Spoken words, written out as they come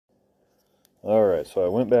Alright, so I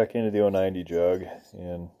went back into the 090 jug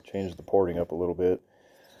and changed the porting up a little bit.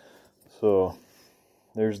 So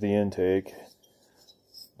there's the intake.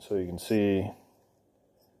 So you can see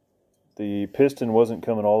the piston wasn't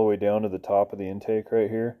coming all the way down to the top of the intake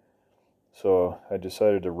right here. So I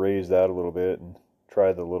decided to raise that a little bit and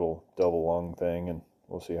try the little double lung thing, and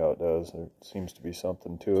we'll see how it does. There seems to be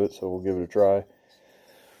something to it, so we'll give it a try.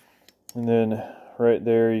 And then right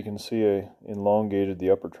there you can see I elongated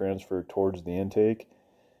the upper transfer towards the intake,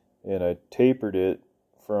 and I tapered it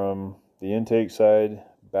from the intake side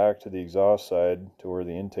back to the exhaust side to where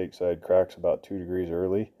the intake side cracks about 2 degrees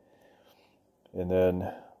early. And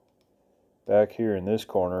then back here in this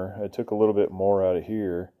corner I took a little bit more out of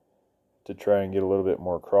here to try and get a little bit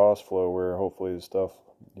more cross flow, where hopefully the stuff,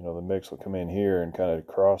 the mix will come in here and kind of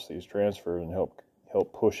cross these transfers and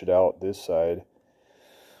help push it out this side.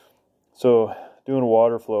 So doing a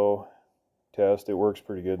water flow test, it works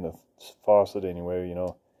pretty good in the faucet anyway.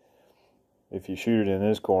 If you shoot it in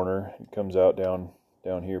this corner, it comes out down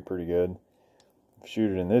here pretty good. If you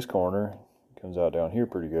shoot it in this corner, it comes out down here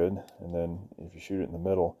pretty good. And then if you shoot it in the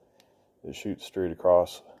middle, it shoots straight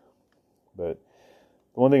across. But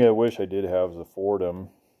the one thing I wish I did have is a Fordham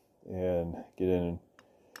and get in and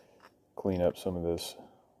clean up some of this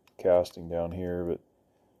casting down here.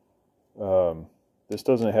 But this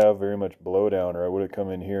doesn't have very much blowdown, or I would have come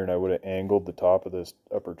in here and I would have angled the top of this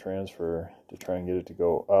upper transfer to try and get it to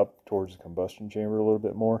go up towards the combustion chamber a little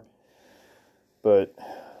bit more. But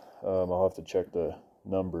I'll have to check the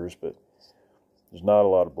numbers, but there's not a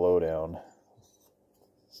lot of blowdown.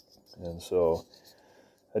 And so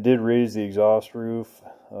I did raise the exhaust roof,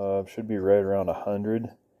 should be right around 100,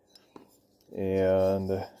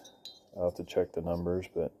 and I'll have to check the numbers,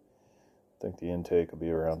 but I think the intake will be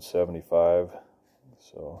around 75.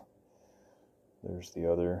 So there's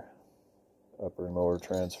the other upper and lower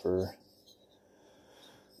transfer.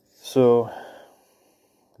 So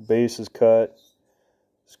base is cut,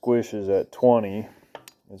 squish is at 20,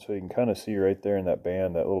 and so you can kind of see right there in that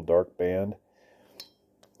band, that little dark band,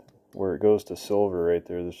 where it goes to silver right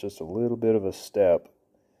there, there's just a little bit of a step.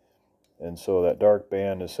 And so that dark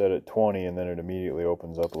band is set at 20, and then it immediately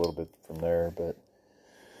opens up a little bit from there. But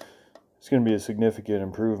it's going to be a significant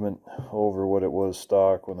improvement over what it was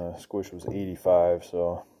stock when the squish was 85.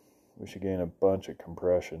 So we should gain a bunch of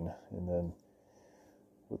compression. And then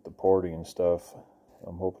with the porting and stuff,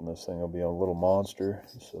 I'm hoping this thing will be a little monster.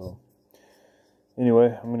 So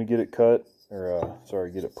anyway, I'm going to get it cut, or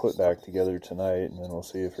get it put back together tonight, and then we'll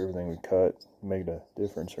see if everything we cut made a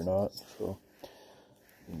difference or not. So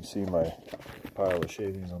you can see my pile of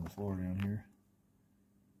shavings on the floor down here.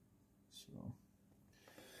 So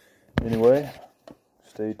anyway,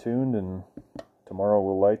 stay tuned, and tomorrow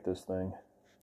we'll light this thing.